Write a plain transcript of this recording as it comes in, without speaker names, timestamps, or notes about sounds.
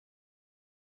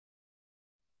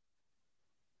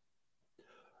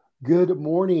Good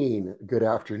morning, good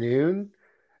afternoon,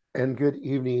 and good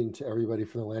evening to everybody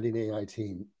from the Landing AI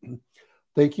team.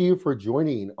 Thank you for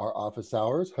joining our office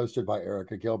hours hosted by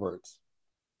Erica Gilbert.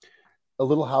 A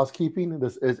little housekeeping.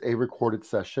 This is a recorded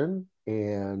session,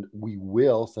 and we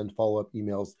will send follow-up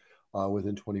emails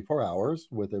within 24 hours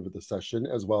with over the session,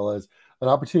 as well as an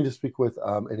opportunity to speak with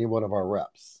any one of our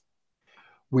reps.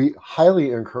 We highly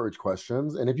encourage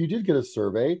questions, and if you did get a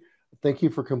survey, thank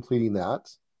you for completing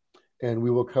that. And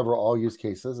we will cover all use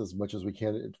cases as much as we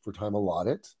can for time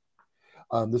allotted.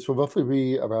 This will roughly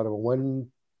be around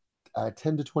a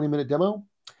 10 to 20 minute demo,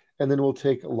 and then we'll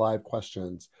take live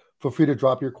questions. Feel free to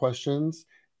drop your questions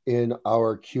in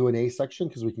our Q&A section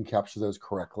because we can capture those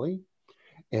correctly.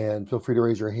 And feel free to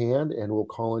raise your hand and we'll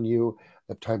call on you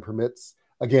if time permits.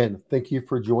 Again, thank you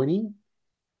for joining.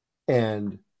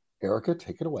 And Erica,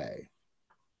 take it away.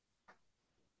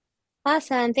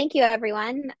 Awesome. Thank you,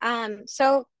 everyone.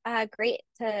 Great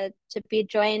to be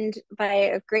joined by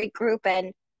a great group.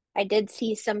 And I did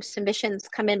see some submissions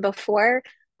come in before.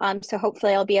 So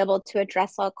hopefully I'll be able to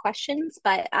address all questions.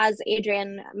 But as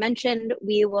Adrian mentioned,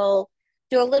 we will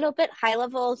do a little bit high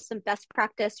level, some best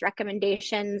practice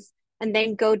recommendations, and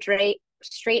then go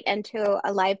straight into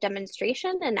a live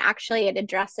demonstration. And actually it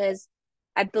addresses,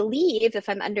 I believe, if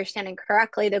I'm understanding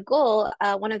correctly, the goal,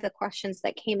 one of the questions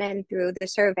that came in through the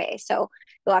survey. So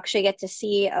you'll actually get to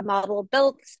see a model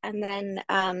built and then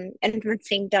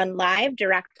inferencing done live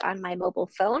direct on my mobile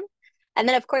phone. And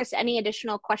then, of course, any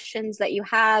additional questions that you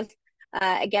have,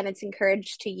 again, it's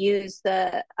encouraged to use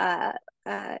the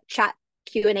chat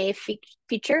Q&A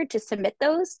feature to submit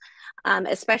those,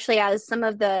 especially as some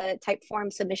of the type form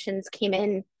submissions came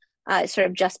in sort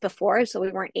of just before, so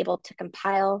we weren't able to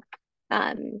compile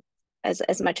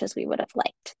as much as we would have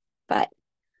liked. But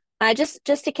just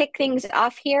to kick things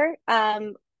off here,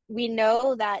 we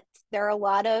know that there are a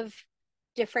lot of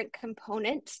different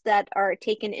components that are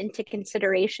taken into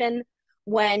consideration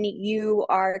when you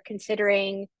are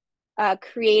considering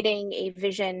creating a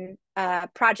vision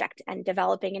project and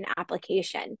developing an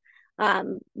application.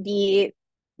 The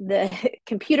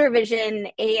computer vision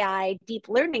AI deep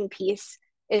learning piece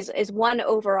is one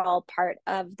overall part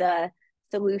of the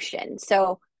solution.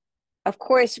 So of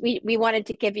course, we wanted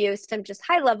to give you some just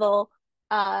high level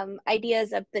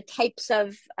ideas of the types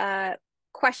of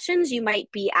questions you might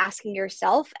be asking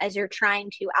yourself as you're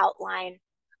trying to outline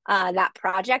that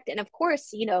project. And of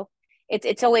course,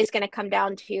 it's always going to come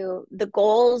down to the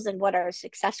goals and what are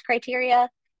success criteria.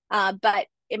 But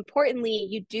importantly,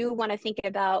 you do want to think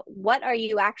about what are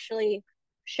you actually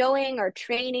showing or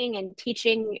training and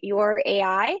teaching your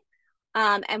AI,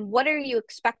 and what are you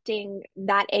expecting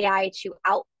that AI to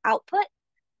output,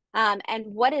 and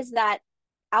what does that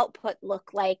output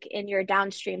look like in your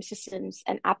downstream systems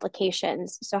and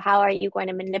applications? So how are you going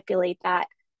to manipulate that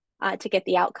to get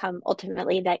the outcome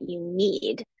ultimately that you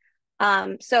need?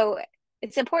 So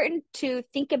it's important to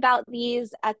think about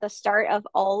these at the start of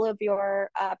all of your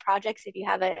projects. If you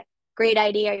have a great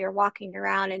idea, you're walking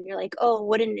around and you're like, oh,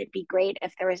 wouldn't it be great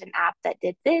if there was an app that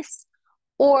did this?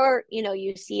 Or,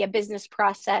 you see a business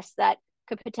process that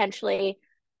could potentially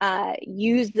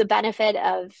use the benefit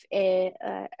of a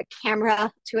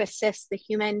camera to assist the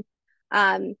human.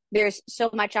 There's so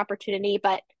much opportunity,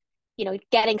 but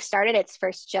getting started, it's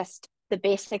first just the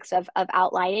basics of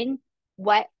outlining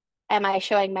what am I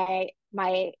showing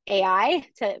my AI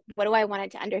to, what do I want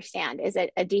it to understand? Is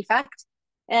it a defect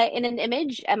in an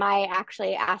image? Am I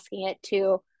actually asking it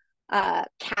to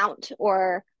count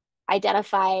or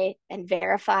identify and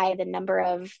verify the number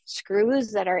of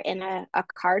screws that are in a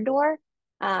car door?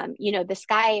 The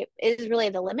sky is really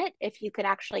the limit. If you could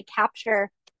actually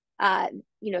capture,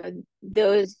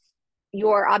 those,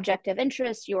 your object of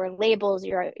interest, your labels,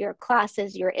 your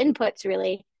classes, your inputs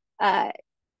really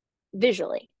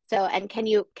visually. So, and can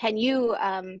you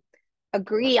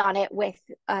agree on it with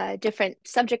different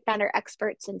subject matter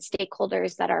experts and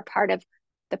stakeholders that are part of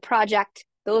the project?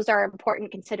 Those are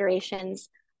important considerations.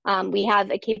 We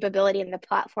have a capability in the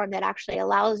platform that actually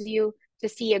allows you to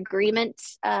see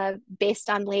agreements based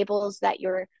on labels that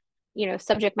your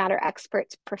subject matter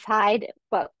experts provide,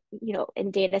 but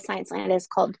in data science land is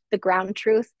called the ground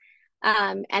truth.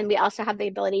 And we also have the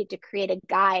ability to create a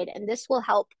guide, and this will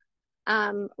help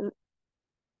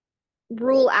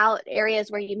rule out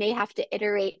areas where you may have to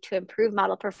iterate to improve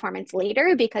model performance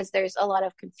later, because there's a lot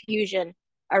of confusion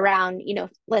around,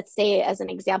 let's say as an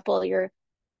example, you're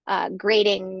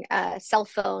grading cell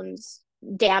phones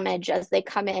damage as they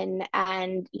come in,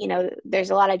 and there's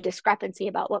a lot of discrepancy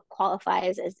about what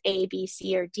qualifies as A, B,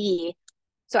 C, or D.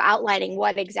 So outlining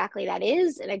what exactly that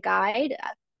is in a guide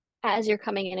as you're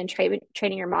coming in and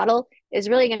training your model is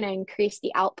really going to increase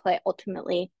the output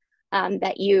ultimately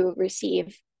that you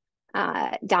receive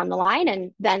down the line,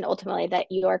 and then ultimately that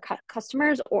your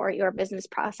customers or your business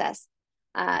process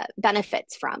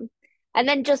benefits from. And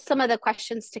then just some of the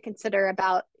questions to consider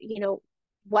about,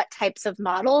 what types of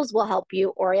models will help you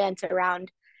orient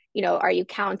around, are you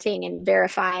counting and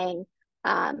verifying?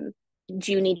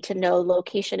 Do you need to know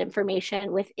location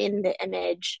information within the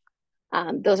image?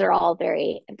 Those are all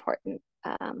very important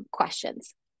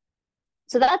questions.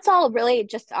 So that's all really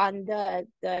just on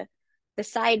the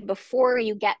side before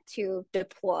you get to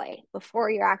deploy, before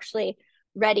you're actually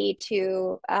ready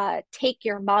to take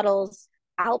your model's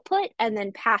output and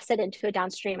then pass it into a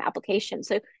downstream application.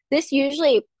 So this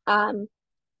usually, can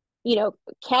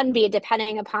be,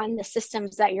 depending upon the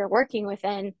systems that you're working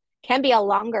within, can be a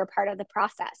longer part of the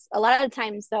process. A lot of the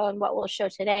times, though, and what we'll show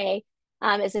today,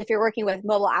 is if you're working with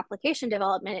mobile application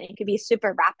development, it can be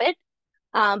super rapid.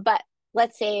 But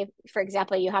let's say, for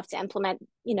example, you have to implement,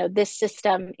 this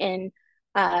system in,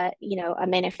 a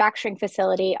manufacturing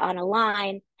facility on a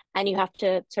line, and you have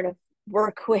to sort of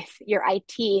work with your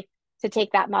IT to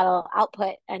take that model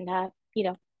output and,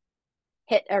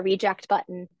 hit a reject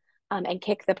button and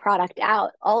kick the product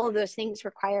out. All of those things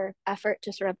require effort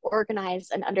to sort of organize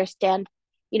and understand,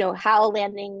 how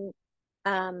landing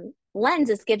lens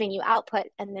is giving you output,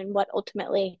 and then what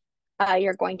ultimately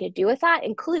you're going to do with that,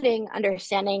 including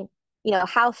understanding,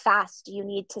 how fast you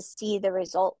need to see the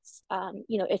results.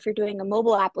 If you're doing a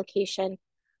mobile application,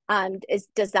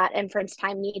 does that inference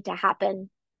time need to happen,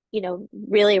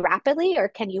 really rapidly, or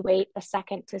can you wait a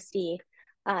second to see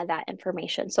that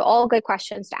information? So all good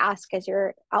questions to ask as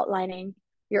you're outlining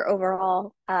your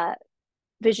overall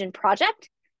vision project.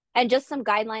 And just some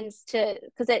guidelines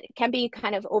because it can be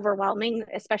kind of overwhelming,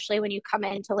 especially when you come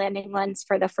into LandingLens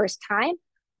for the first time.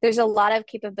 There's a lot of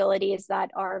capabilities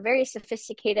that are very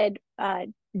sophisticated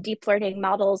deep learning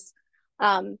models.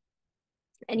 And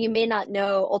you may not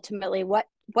know ultimately what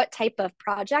type of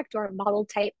project or model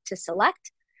type to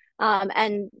select.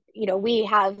 And, we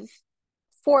have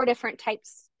 4 different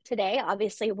types today.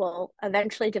 Obviously, we'll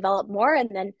eventually develop more. And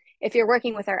then if you're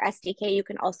working with our SDK, you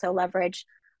can also leverage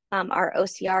our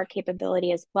OCR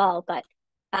capability as well. But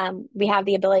we have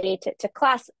the ability to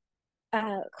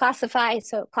classify,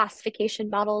 so classification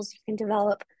models you can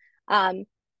develop.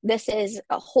 This is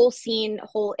a whole scene,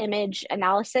 whole image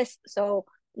analysis. So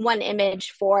one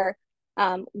image for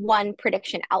one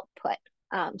prediction output.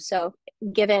 So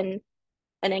given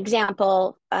an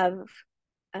example of,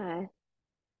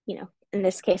 in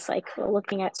this case, like we're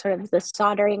looking at sort of the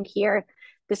soldering here,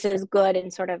 this is good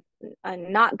and sort of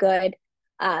not good.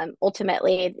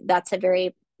 Ultimately, that's a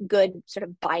very good sort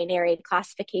of binary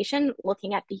classification,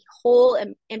 looking at the whole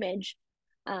image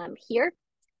here.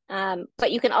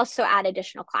 But you can also add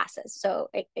additional classes. So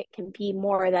it can be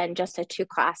more than just a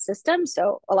 2-class system.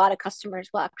 So a lot of customers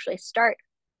will actually start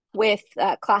with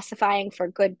classifying for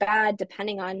good, bad,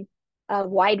 depending on a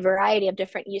wide variety of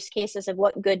different use cases of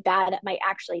what good, bad it might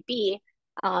actually be.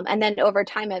 And then over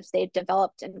time, as they've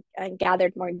developed and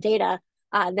gathered more data,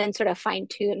 then sort of fine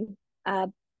tune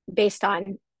based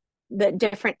on the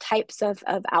different types of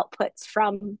outputs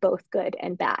from both good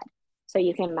and bad. So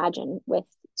you can imagine with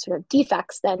sort of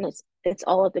defects, then it's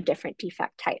all of the different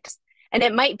defect types. And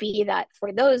it might be that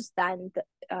for those, then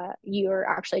you're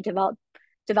actually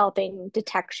developing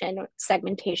detection,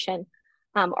 segmentation,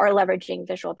 or leveraging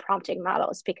visual prompting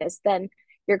models, because then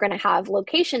you're going to have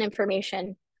location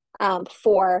information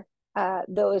for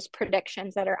those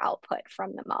predictions that are output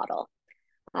from the model.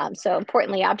 So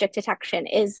importantly, object detection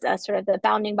is sort of the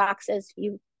bounding boxes.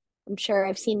 I'm sure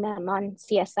I've seen them on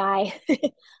CSI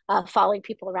following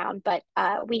people around, but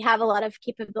we have a lot of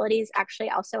capabilities actually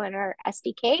also in our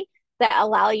SDK that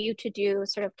allow you to do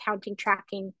sort of counting,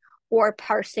 tracking, or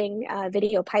parsing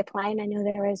video pipeline. I know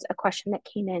there was a question that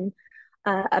came in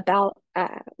about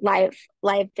live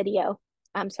video.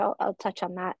 So I'll touch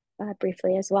on that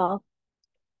briefly as well.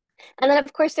 And then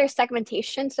of course there's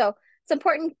segmentation. So it's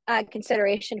important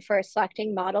consideration for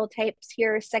selecting model types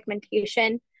here.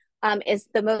 Segmentation is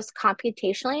the most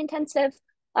computationally intensive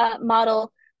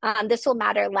model. This will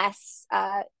matter less,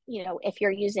 if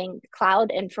you're using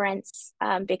cloud inference,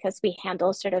 because we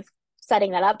handle sort of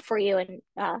setting that up for you and,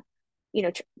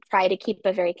 try to keep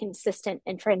a very consistent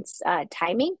inference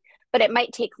timing. But it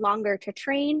might take longer to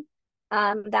train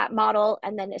that model.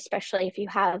 And then especially if you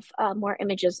have more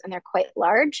images and they're quite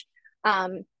large,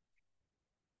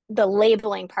 the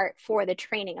labeling part for the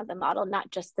training of the model, not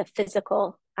just the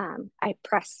physical, I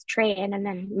press train and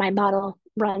then my model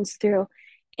runs through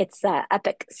its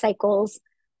epic cycles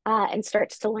and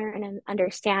starts to learn and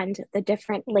understand the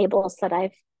different labels that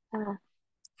I've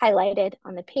highlighted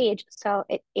on the page. So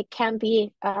it can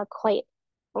be quite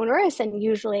onerous, and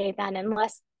usually then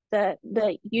unless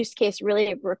the use case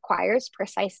really requires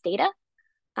precise data,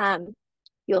 um,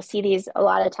 you'll see these a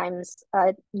lot of times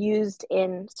used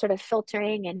in sort of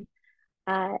filtering and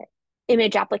uh,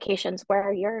 image applications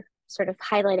where you're sort of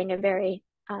highlighting a very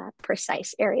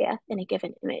precise area in a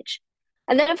given image.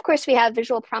 And then, of course, we have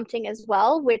visual prompting as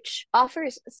well, which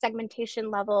offers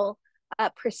segmentation level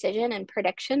precision and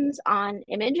predictions on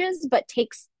images, but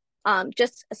takes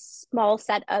just a small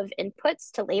set of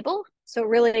inputs to label. So,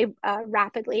 really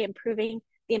rapidly improving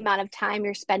the amount of time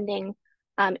you're spending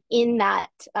in that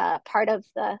part of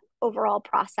the overall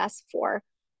process for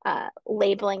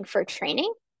labeling for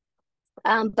training.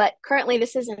 But currently,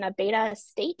 this is in a beta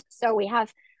state. So we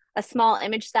have a small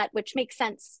image set, which makes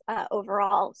sense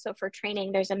overall. So for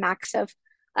training, there's a max of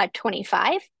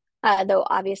 25, though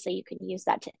obviously you can use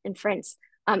that to inference,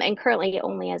 and currently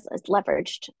only as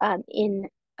leveraged in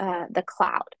the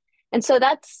cloud. And so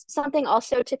that's something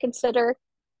also to consider.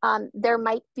 There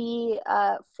might be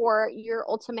for your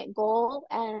ultimate goal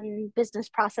and business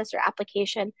process or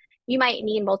application, you might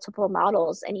need multiple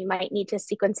models and you might need to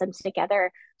sequence them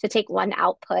together to take one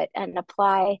output and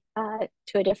apply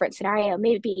to a different scenario.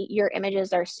 Maybe your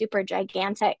images are super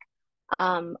gigantic.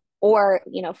 Or,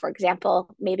 for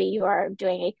example, maybe you are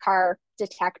doing a car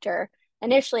detector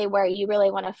initially where you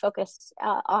really want to focus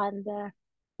on the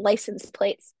license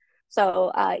plates.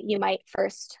 So you might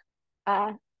first,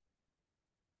 well,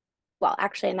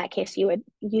 actually, in that case, you would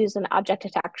use an object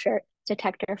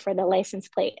detector for the license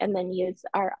plate and then use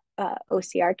our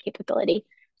OCR capability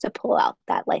to pull out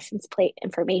that license plate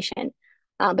information.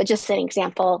 But just an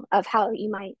example of how you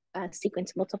might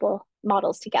sequence multiple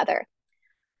models together.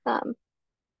 And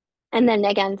then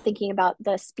again, thinking about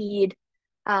the speed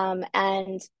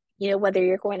and whether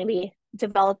you're going to be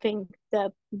developing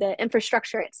the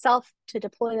infrastructure itself to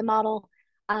deploy the model,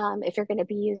 if you're going to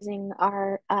be using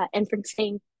our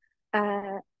inferencing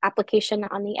application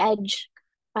on the edge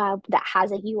that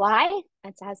has a UI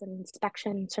that has an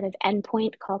inspection sort of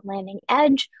endpoint called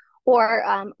LandingEdge, or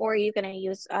are you going to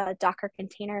use a Docker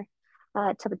container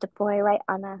to deploy right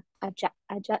on a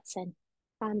Jetson?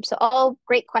 So all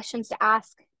great questions to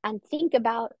ask and think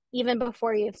about even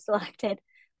before you've selected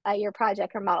your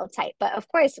project or model type. But of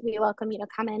course, we welcome you to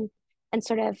come in and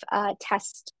sort of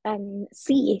test and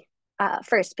see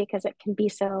first, because it can be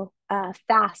so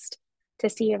fast to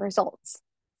see your results.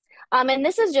 And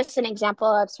this is just an example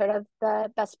of sort of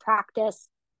the best practice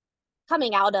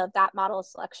coming out of that model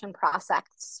selection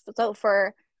process. So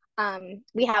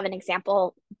we have an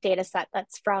example data set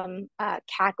that's from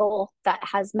Kaggle that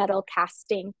has metal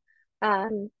casting.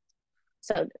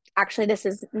 So actually, this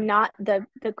is not the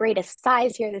greatest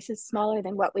size here. This is smaller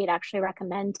than what we'd actually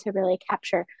recommend to really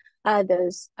capture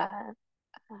those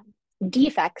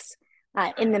defects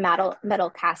in the metal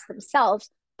cast themselves.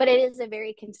 But it is a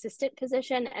very consistent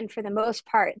position, and for the most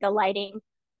part, the lighting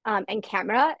and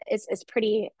camera is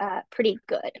pretty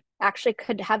good. Actually,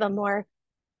 could have a more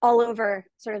all over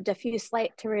sort of diffuse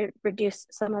light to reduce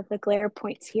some of the glare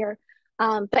points here,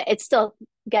 but it still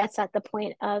gets at the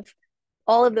point of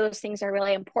all of those things are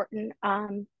really important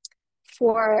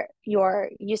for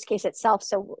your use case itself.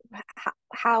 So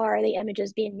how are the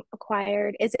images being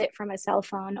acquired? Is it from a cell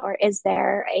phone, or is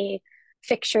there a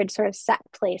fixtured sort of set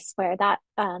place where that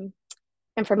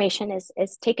information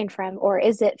is taken from, or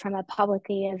is it from a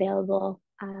publicly available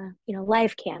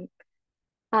live cam?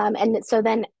 And so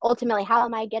then ultimately, how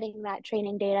am I getting that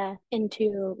training data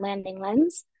into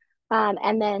LandingLens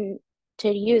and then to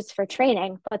use for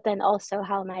training, but then also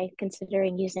how am I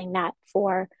considering using that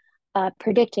for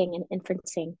predicting and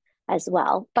inferencing as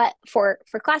well? But for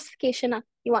classification,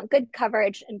 you want good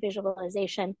coverage and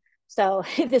visualization. So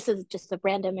this is just a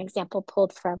random example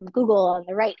pulled from Google on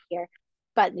the right here,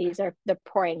 but they're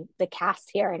pouring the cast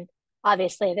here. And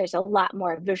obviously there's a lot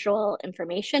more visual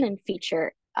information and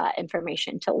feature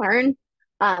information to learn.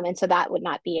 And so that would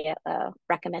not be a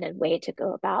recommended way to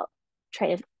go about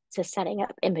trying to setting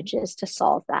up images to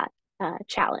solve that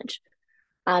challenge.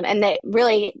 And that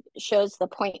really shows the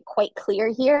point quite clear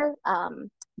here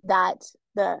that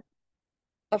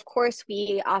of course,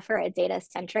 we offer a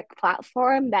data-centric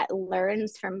platform that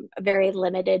learns from a very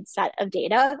limited set of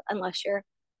data, unless you're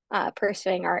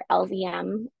pursuing our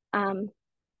LVM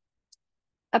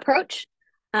approach.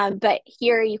 But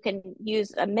here you can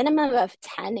use a minimum of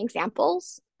 10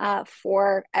 examples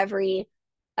for every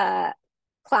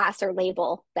class or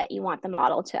label that you want the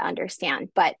model to understand.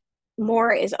 But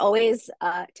more is always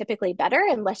typically better,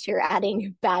 unless you're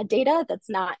adding bad data that's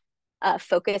not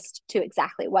focused to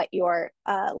exactly what your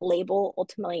label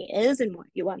ultimately is and what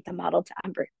you want the model to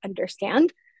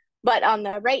understand. But on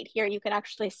the right here, you can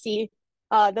actually see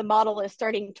the model is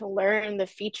starting to learn the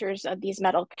features of these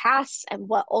metal casts and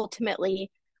what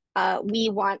ultimately we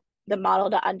want the model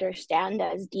to understand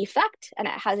as defect. And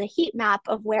it has a heat map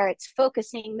of where it's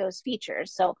focusing those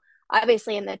features. So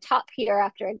obviously in the top here,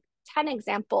 after 10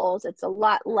 examples, it's a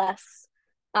lot less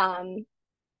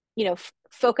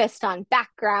focused on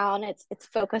background. It's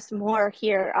focused more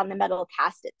here on the metal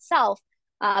cast itself.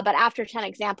 But after 10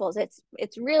 examples, it's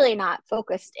really not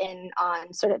focused in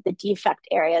on sort of the defect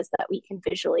areas that we can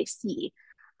visually see.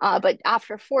 But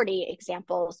after 40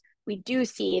 examples, we do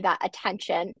see that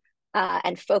attention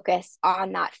and focus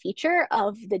on that feature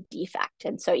of the defect.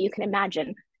 And so you can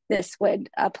imagine this would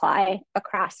apply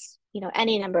across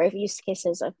any number of use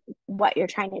cases of what you're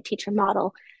trying to teach a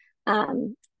model.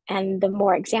 And the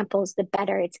more examples, the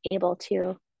better it's able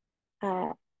to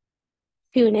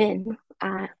tune in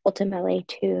ultimately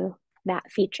to that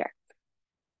feature.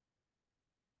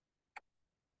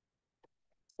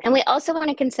 And we also want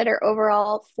to consider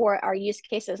overall for our use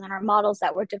cases and our models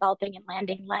that we're developing in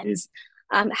LandingLens,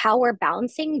 how we're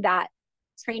balancing that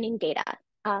training data.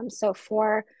 So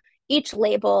for each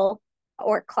label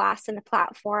or class in the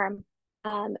platform,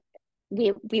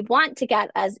 we want to get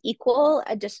as equal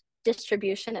a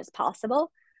distribution as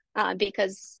possible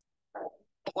because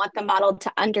we want the model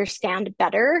to understand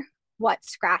better what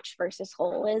scratch versus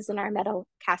hole is in our metal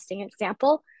casting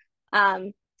example.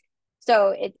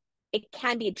 So it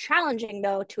can be challenging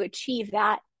though to achieve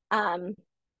that,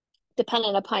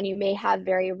 dependent upon you may have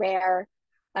very rare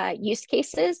use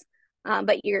cases,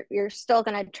 but you're still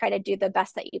going to try to do the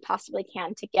best that you possibly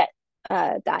can to get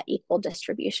that equal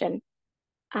distribution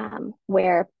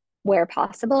where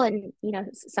possible, and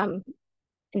in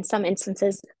some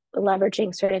instances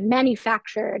leveraging sort of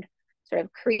manufactured, sort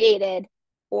of created,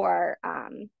 or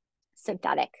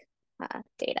synthetic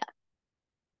data.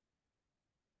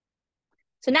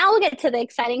 So now we'll get to the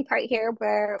exciting part here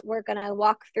where we're going to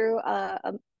walk through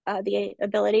the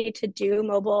ability to do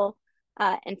mobile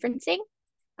inferencing.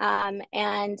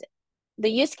 And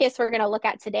the use case we're going to look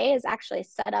at today is actually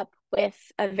set up with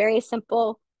a very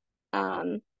simple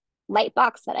light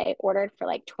box that I ordered for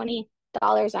like $20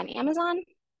 on Amazon.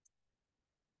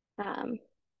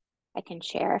 I can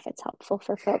share if it's helpful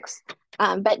for folks,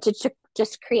 but to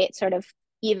just create sort of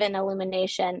even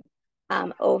illumination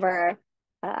over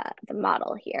the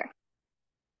model here.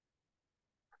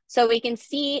 So we can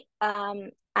see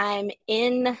I'm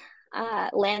in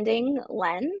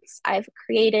LandingLens. I've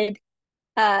created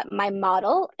my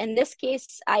model. In this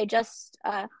case, I just,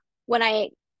 when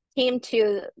I came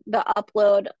to the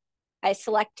upload, I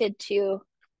selected to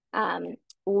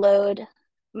load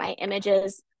my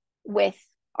images with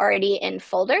already in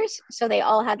folders. So they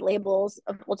all had labels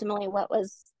of ultimately what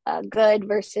was good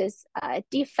versus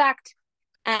defect.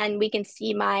 And we can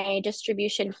see my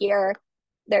distribution here.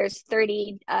 There's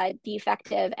 30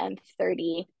 defective and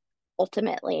 30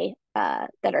 ultimately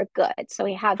that are good. So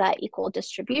we have that equal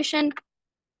distribution.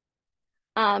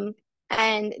 And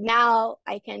now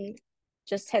I can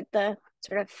just hit the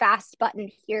sort of fast button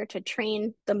here to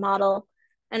train the model.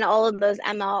 And all of those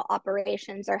ML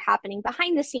operations are happening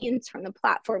behind the scenes from the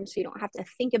platform. So you don't have to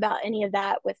think about any of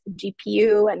that with the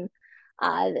GPU and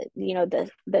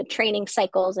the training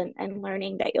cycles and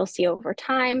learning that you'll see over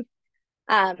time.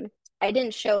 I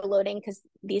didn't show loading because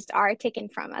these are taken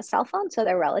from a cell phone, so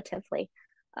they're relatively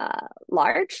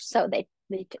large. So they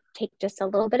take just a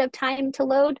little bit of time to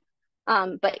load.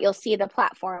 But you'll see the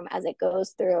platform as it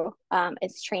goes through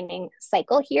its training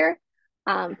cycle here.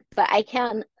 But I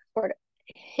can sort of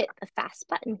hit the fast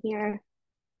button here,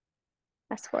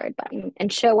 fast forward button,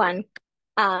 and show one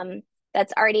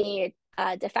that's already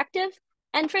defective.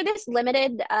 And for this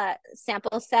limited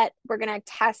sample set, we're going to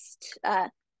test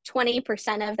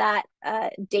 20% of that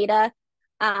data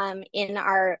in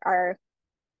our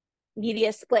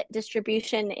media split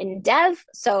distribution in dev.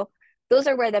 So those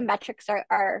are where the metrics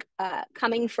are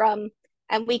coming from.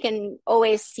 And we can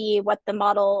always see what the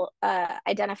model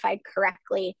identified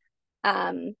correctly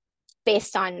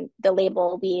based on the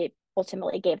label we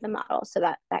ultimately gave the model. So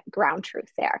that ground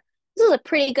truth there. This is a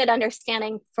pretty good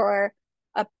understanding for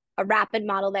a rapid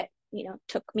model that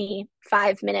took me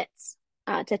 5 minutes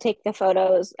to take the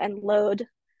photos and load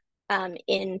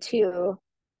into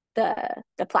the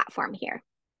platform here.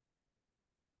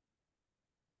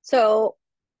 So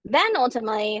then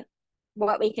ultimately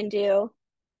what we can do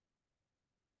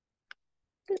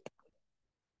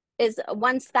is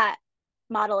once that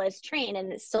model is trained,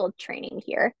 and it's still training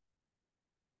here,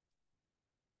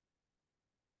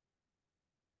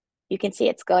 you can see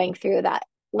it's going through that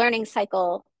learning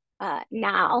cycle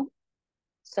now.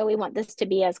 So we want this to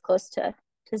be as close to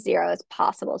 0 as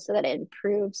possible so that it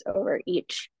improves over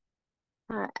each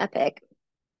epoch.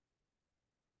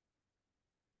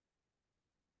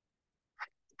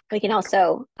 We can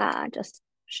also, just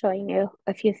showing you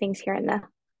a few things here in the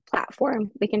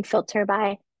platform, we can filter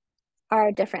by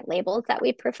our different labels that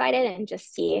we provided and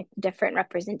just see different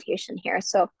representation here.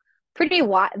 So pretty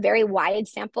very wide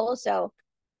sample. So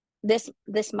this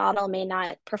model may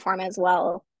not perform as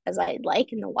well as I'd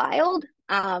like in the wild.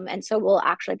 And so we'll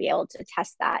actually be able to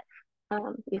test that.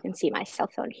 You can see my cell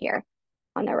phone here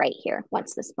on the right here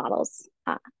once this model's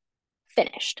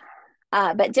finished.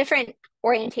 But different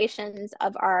orientations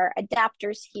of our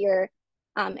adapters here.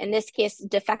 In this case,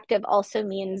 defective also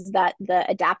means that the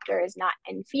adapter is not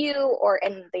in view or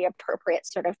in the appropriate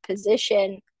sort of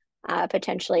position.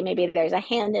 Potentially, maybe there's a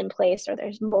hand in place or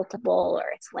there's multiple or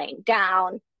it's laying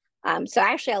down. So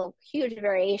actually a huge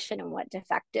variation in what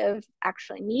defective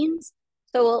actually means.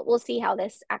 So we'll see how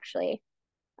this actually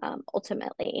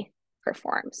ultimately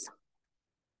performs.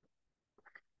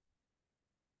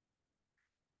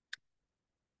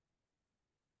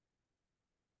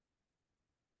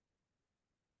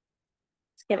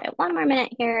 Let's give it one more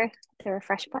minute here, the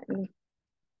refresh button,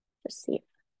 just see.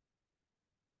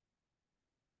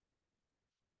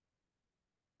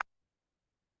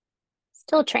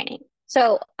 Still training.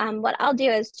 So what I'll do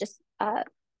is just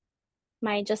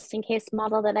my just in case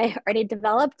model that I already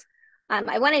developed.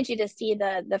 I wanted you to see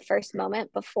the first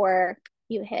moment before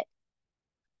you hit.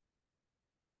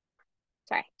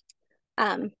 Sorry.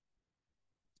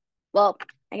 Well,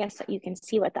 I guess you can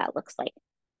see what that looks like.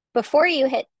 Before you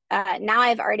hit, now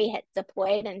I've already hit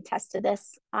deployed and tested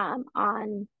this on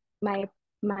my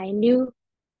new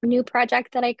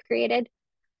project that I created.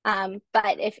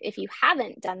 But if you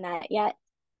haven't done that yet,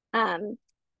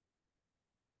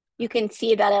 you can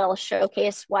see that it'll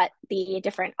showcase what the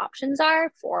different options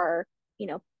are for,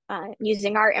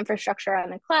 using our infrastructure on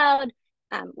the cloud,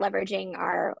 leveraging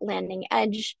our Landing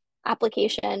Edge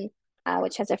application,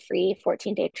 which has a free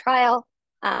 14-day trial,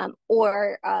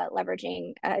 or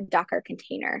leveraging a Docker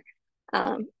container.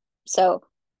 So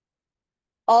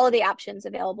all of the options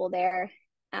available there.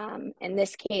 In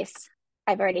this case,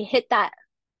 I've already hit that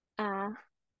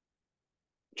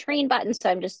train button, so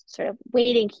I'm just sort of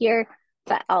waiting here,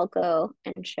 but I'll go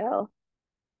and show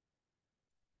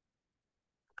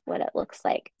what it looks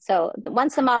like. So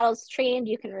once the model's trained,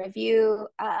 you can review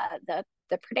the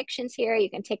predictions here. You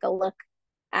can take a look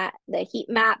at the heat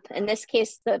map. In this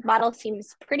case, the model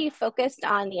seems pretty focused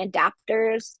on the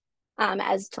adapters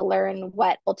as to learn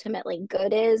what ultimately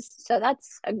good is. So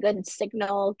that's a good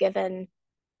signal given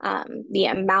the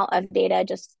amount of data,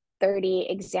 just 30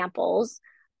 examples,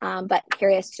 but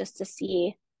curious just to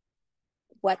see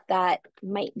what that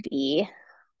might be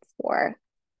for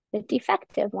the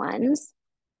defective ones.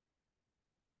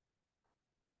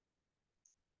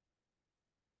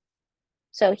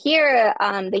 So here,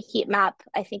 the heat map,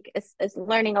 I think, is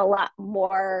learning a lot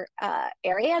more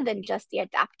area than just the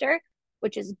adapter,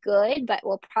 which is good, but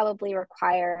will probably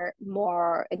require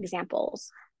more examples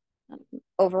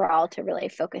overall to really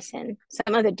focus in.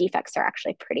 Some of the defects are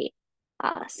actually pretty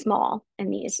small in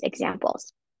these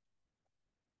examples.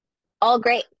 All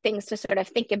great things to sort of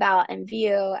think about and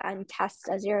view and test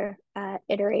as you're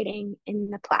iterating in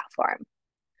the platform.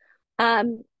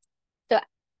 So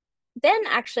then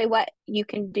actually what you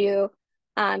can do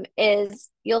is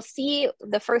you'll see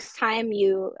the first time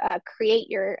you create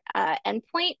your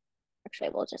endpoint. Actually,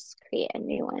 we'll just create a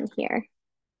new one here.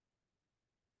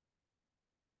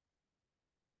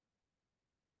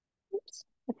 Oops,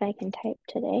 if I can type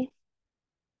today.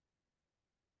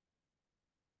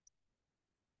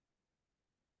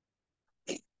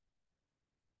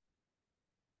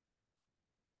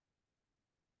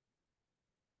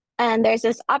 And there's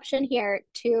this option here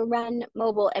to run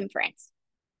mobile inference.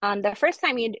 The first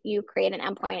time you create an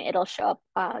endpoint, it'll show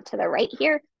up to the right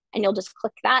here, and you'll just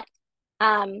click that.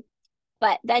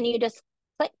 But then you just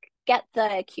click get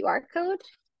the QR code.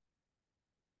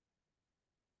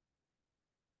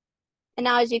 And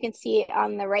now as you can see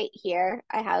on the right here,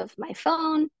 I have my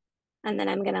phone, and then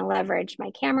I'm gonna leverage my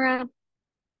camera.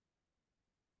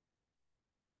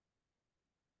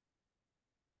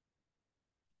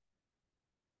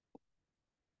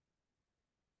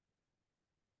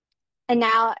 And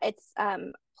now it's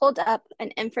pulled up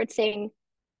an inferencing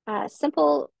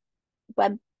simple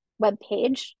web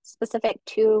page specific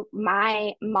to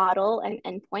my model and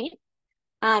endpoint.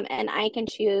 And I can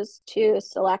choose to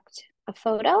select a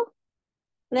photo.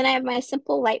 And then I have my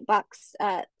simple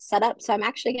lightbox set up. So I'm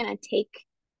actually going to take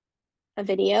a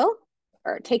video.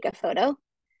 or take a photo.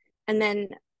 And then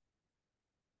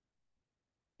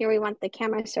here we want the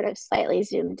camera sort of slightly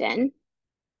zoomed in.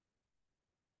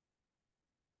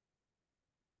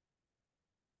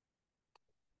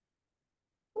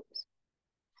 Oops.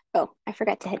 Oh, I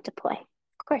forgot to hit deploy.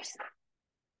 Of course.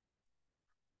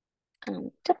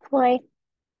 Deploy.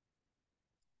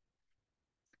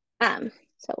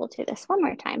 So we'll do this one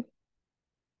more time.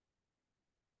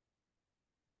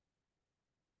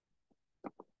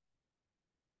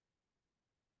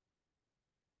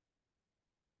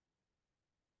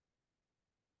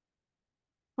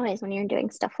 Always when you're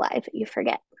doing stuff live, you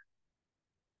forget.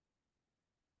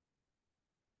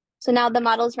 So now the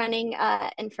model's running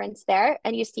inference there,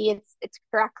 and you see it's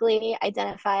correctly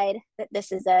identified that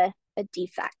this is a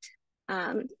defect.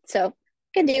 So you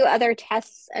can do other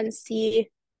tests and see.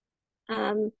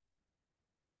 I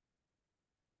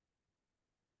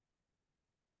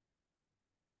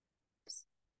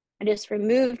just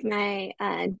removed my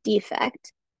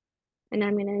defect, and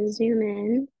I'm going to zoom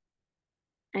in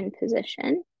and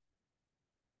position.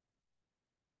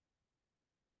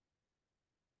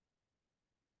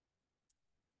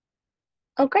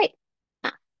 Oh, great.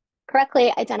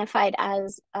 Correctly identified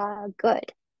as good.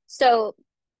 So,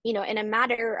 in a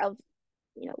matter of,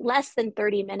 less than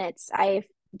 30 minutes, I've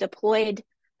deployed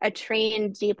a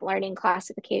trained deep learning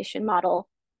classification model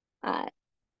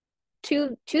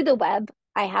to the web.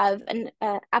 I have an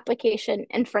application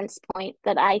inference point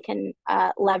that I can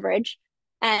leverage.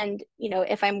 And,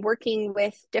 if I'm working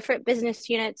with different business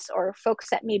units or folks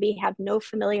that maybe have no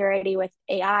familiarity with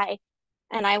AI,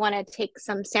 and I want to take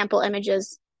some sample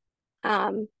images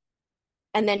and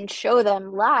then show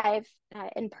them live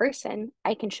in person,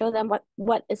 I can show them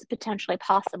what is potentially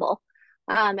possible.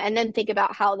 And then think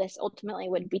about how this ultimately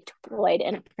would be deployed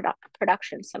in a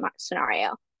production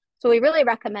scenario. So we really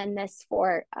recommend this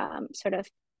for sort of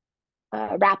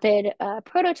rapid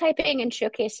prototyping and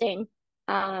showcasing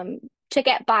to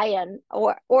get buy-in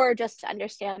or just to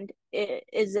understand,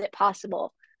 is it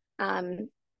possible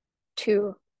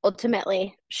to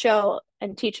ultimately show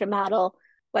and teach a model,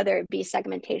 whether it be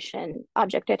segmentation,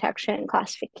 object detection,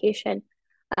 classification,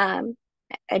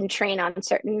 and train on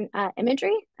certain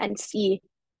imagery and see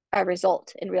a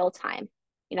result in real time.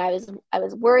 I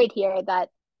was worried here that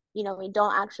we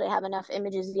don't actually have enough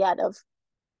images yet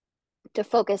to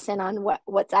focus in on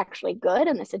what's actually good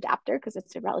in this adapter because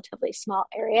it's a relatively small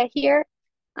area here.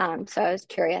 So I was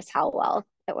curious how well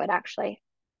it would actually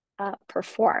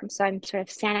perform. So I'm sort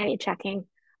of sanity checking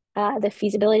the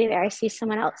feasibility there. I see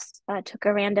someone else took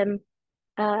a random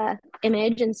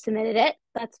image and submitted it.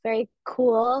 That's very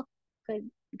cool.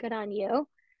 Good on you.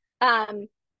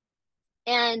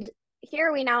 And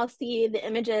here we now see the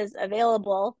images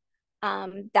available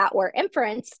that were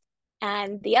inferenced.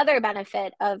 And the other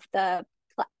benefit of the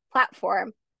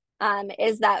platform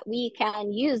is that we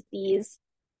can use these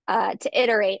to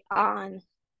iterate on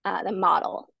the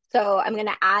model. So I'm going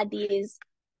to add these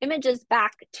images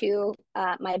back to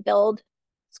my build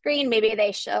screen. Maybe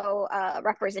they show a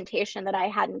representation that I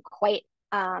hadn't quite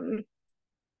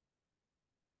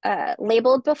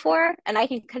labeled before, and I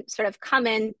can sort of come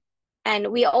in,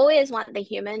 and we always want the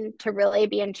human to really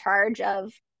be in charge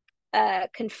of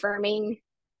confirming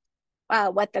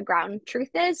what the ground truth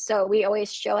is. So we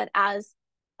always show it as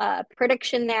a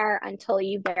prediction there until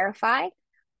you verify.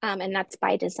 And that's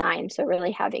by design. So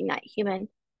really having that human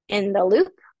in the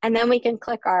loop. And then we can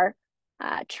click our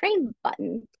train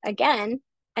button again.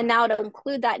 And now to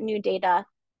include that new data,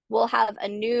 we'll have a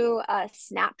new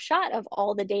snapshot of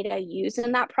all the data used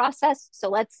in that process. So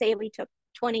let's say we took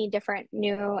 20 different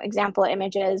new example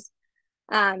images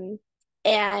and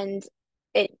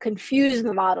it confused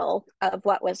the model of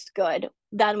what was good.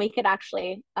 Then we could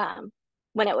actually,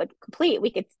 when it would complete,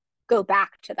 we could go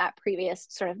back to that previous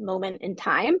sort of moment in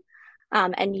time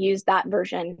and use that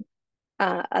version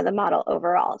of the model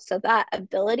overall. So that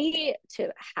ability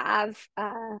to have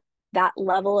that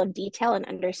level of detail and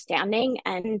understanding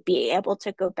and be able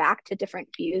to go back to different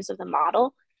views of the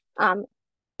model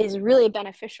is really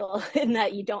beneficial in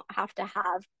that you don't have to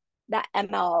have that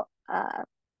ML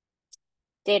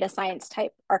data science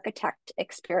type architect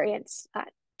experience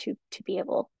to be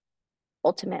able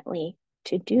ultimately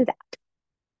to do that.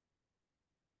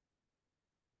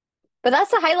 But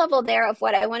that's a high level there of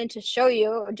what I wanted to show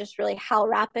you, just really how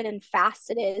rapid and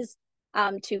fast it is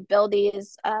to build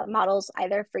these models,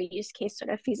 either for use case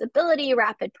sort of feasibility,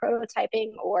 rapid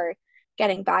prototyping, or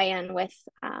getting buy-in with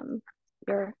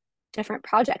your different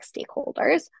project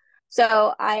stakeholders.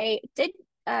 So I did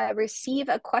receive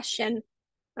a question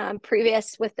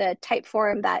previous with the type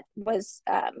form that was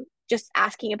just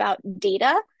asking about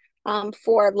data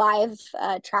for live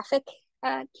traffic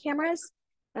cameras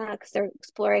because they're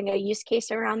exploring a use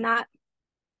case around that.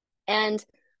 And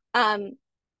um,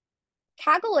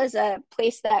 Kaggle is a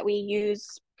place that we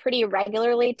use pretty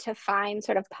regularly to find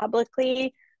sort of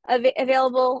publicly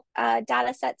available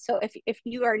data sets. So if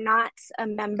you are not a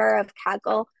member of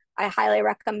Kaggle, I highly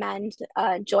recommend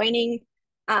joining.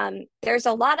 There's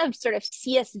a lot of sort of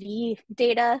CSV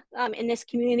data in this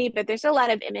community, but there's a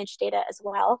lot of image data as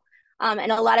well.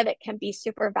 And a lot of it can be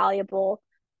super valuable,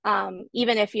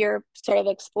 even if you're sort of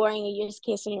exploring a use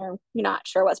case and you're not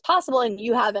sure what's possible and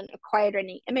you haven't acquired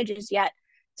any images yet.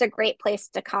 It's a great place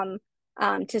to come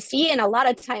to see. And a lot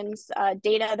of times,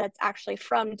 data that's actually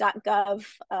from .gov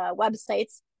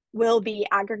websites will be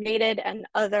aggregated, and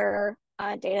other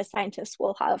data scientists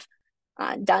will have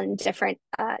done different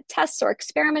tests or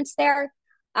experiments there.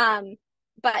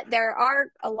 But there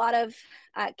are a lot of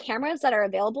cameras that are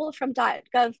available from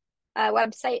 .gov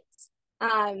websites.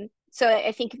 So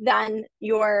I think then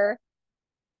your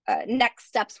next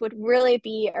steps would really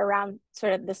be around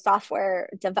sort of the software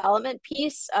development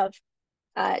piece of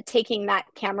taking that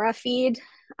camera feed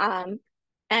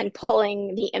and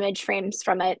pulling the image frames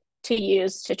from it to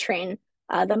use to train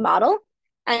the model.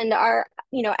 And our,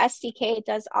 SDK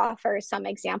does offer some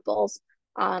examples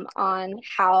on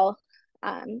how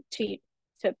to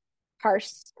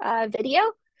parse video.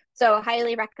 So I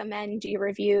highly recommend you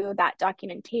review that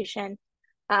documentation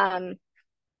and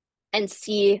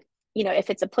see, if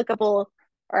it's applicable,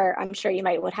 or I'm sure you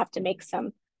would have to make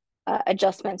some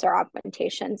adjustments or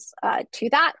augmentations to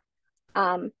that.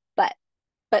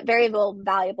 But very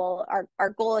valuable. Our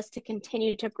goal is to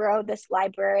continue to grow this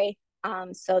library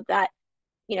so that,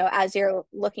 as you're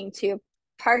looking to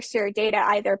parse your data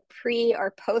either pre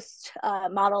or post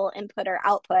model input or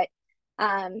output,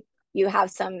 you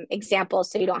have some examples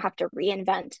so you don't have to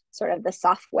reinvent sort of the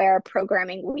software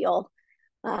programming wheel,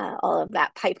 all of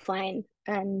that pipeline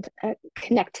and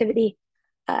connectivity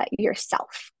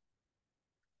yourself.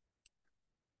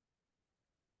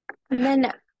 And then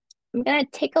I'm going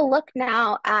to take a look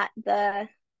now at the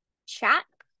chat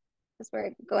as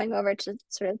we're going over to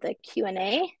sort of the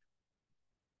Q&A.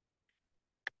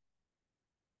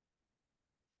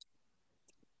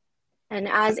 And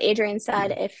as Adrian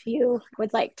said, if you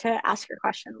would like to ask your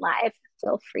question live,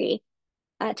 feel free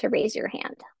to raise your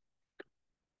hand.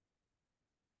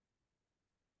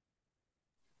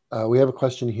 We have a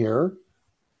question here.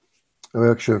 We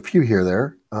actually have a few here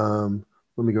there.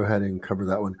 Let me go ahead and cover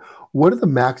that one. What are the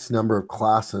max number of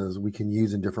classes we can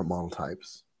use in different model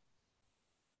types?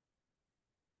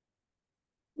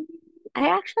 I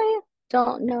actually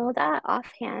don't know that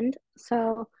offhand.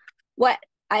 So what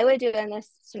I would do in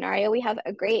this scenario, we have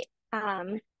a great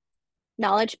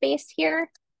knowledge base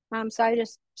here. So I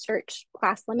just search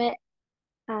class limit.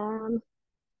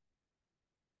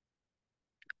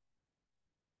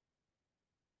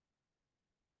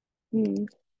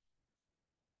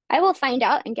 I will find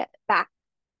out and get back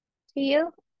to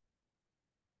you.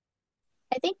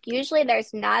 I think usually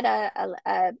there's not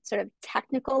a sort of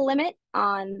technical limit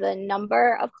on the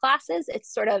number of classes.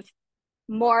 It's sort of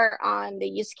more on the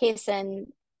use case and,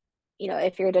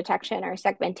 if you're detection or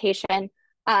segmentation,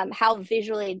 how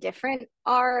visually different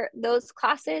are those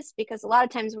classes? Because a lot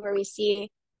of times where we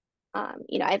see,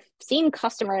 I've seen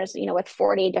customers, with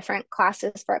 40 different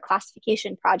classes for a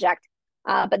classification project.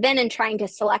 But then in trying to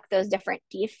select those different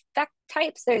defect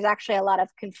types, there's actually a lot of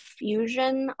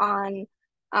confusion on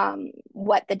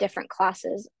what the different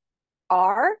classes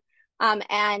are.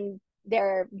 And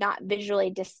they're not visually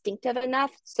distinctive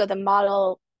enough. So the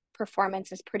model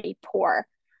performance is pretty poor.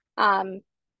 So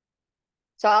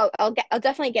I'll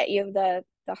definitely get you the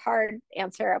hard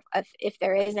answer of if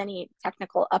there is any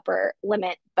technical upper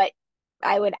limit, but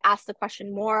I would ask the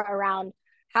question more around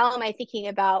how am I thinking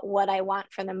about what I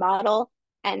want from the model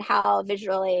and how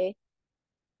visually,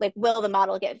 like, will the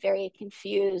model get very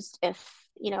confused if,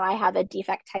 I have a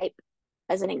defect type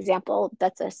as an example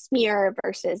that's a smear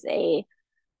versus a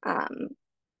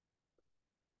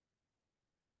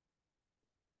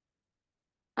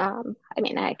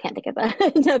I can't think of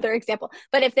another example,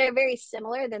 but if they're very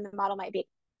similar, then the model might be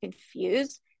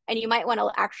confused. And you might want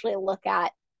to actually look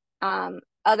at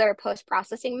other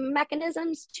post-processing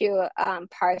mechanisms to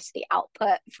parse the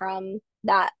output from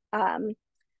that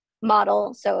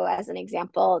model. So as an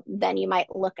example, then you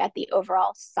might look at the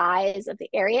overall size of the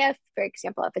area. For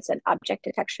example, if it's an object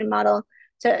detection model,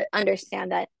 to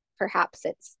understand that perhaps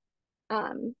it's,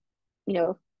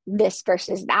 this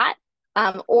versus that.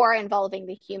 Or involving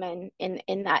the human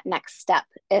in that next step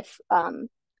if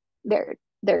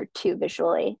they're too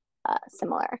visually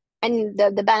similar. And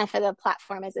the benefit of the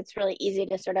platform is it's really easy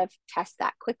to sort of test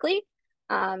that quickly,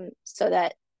 so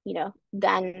that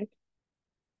then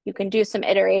you can do some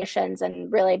iterations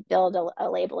and really build a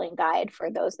labeling guide for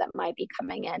those that might be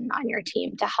coming in on your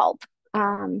team to help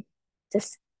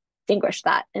distinguish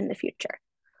that in the future.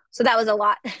 So that was a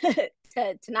lot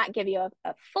to not give you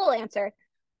a full answer,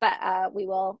 but we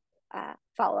will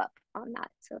follow up on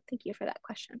that. So thank you for that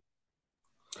question.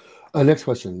 Next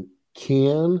question.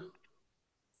 Give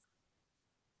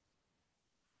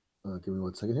me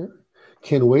 1 second here.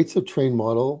 Can weights of trained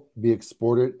model be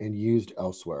exported and used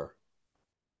elsewhere?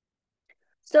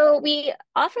 So we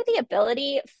offer the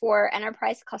ability for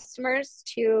enterprise customers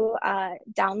to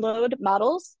download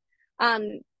models.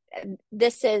 Um,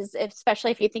 this is,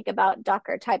 especially if you think about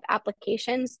Docker type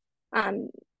applications,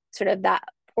 sort of that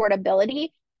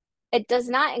portability. It does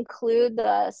not include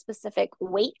the specific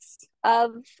weights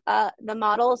of the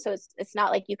model. So it's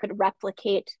not like you could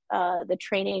replicate the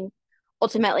training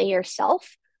ultimately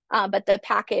yourself, but the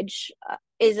package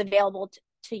is available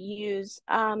to use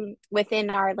within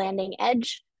our landing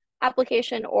edge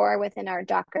application or within our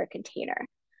Docker container.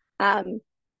 Um,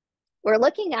 we're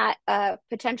looking at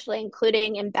potentially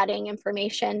including embedding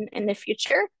information in the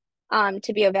future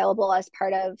to be available as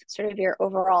part of sort of your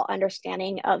overall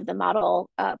understanding of the model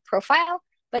profile.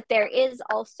 But there is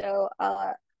also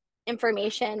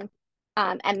information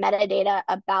and metadata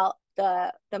about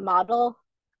the model.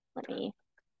 Let me.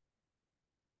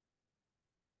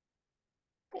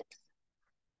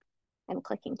 I'm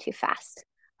clicking too fast.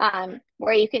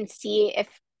 Where you can see if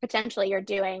potentially you're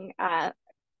doing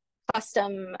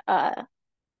custom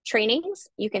trainings,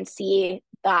 you can see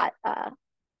that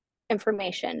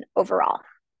information overall.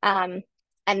 And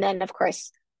then, of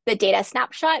course, the data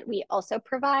snapshot we also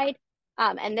provide,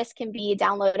 and this can be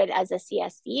downloaded as a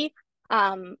CSV.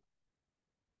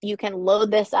 You can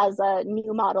load this as a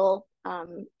new model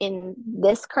in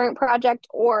this current project,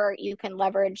 or you can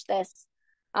leverage this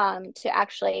to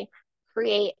actually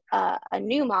create a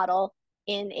new model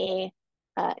in a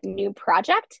new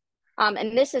project.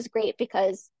 And this is great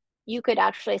because you could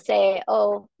actually say,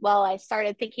 oh, well, I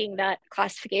started thinking that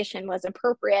classification was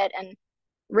appropriate. And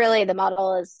really the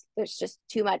model there's just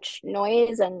too much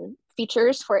noise and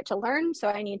features for it to learn. So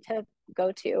I need to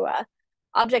go to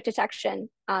object detection.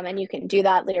 And you can do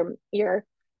that later.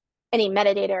 Any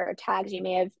metadata or tags you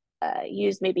may have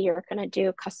used, maybe you're going to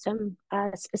do custom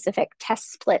specific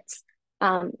test splits.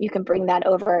 You can bring that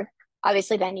over.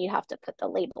 Obviously, then you have to put the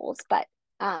labels, but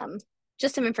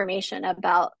just some information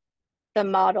about the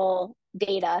model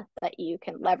data that you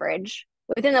can leverage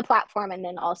within the platform. And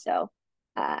then also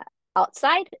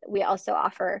outside, we also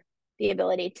offer the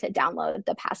ability to download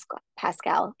the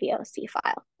Pascal VOC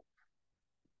file.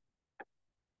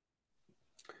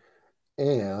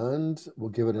 And we'll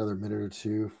give it another minute or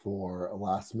two for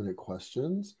last minute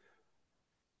questions.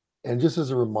 And just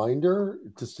as a reminder,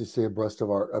 just to stay abreast of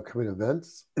our upcoming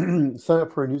events, sign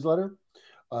up for a newsletter,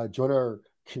 join our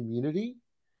community.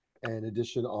 In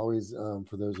addition, always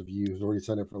for those of you who've already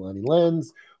signed up for LandingLens,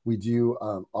 we do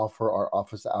offer our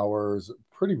office hours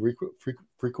pretty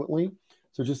frequently.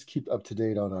 So just keep up to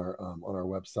date on our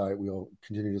website. We'll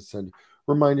continue to send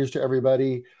reminders to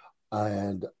everybody.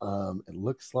 And it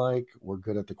looks like we're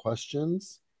good at the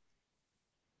questions.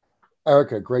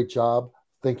 Erica, great job.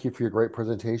 Thank you for your great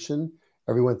presentation.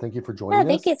 Everyone, thank you for joining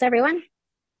Thank us. you, everyone.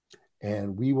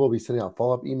 And we will be sending out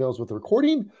follow-up emails with the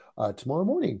recording tomorrow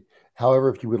morning. However,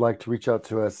 if you would like to reach out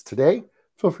to us today,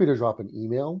 feel free to drop an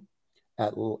email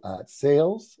at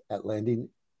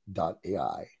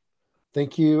sales@landing.ai.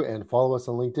 Thank you, and follow us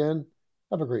on LinkedIn.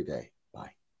 Have a great day.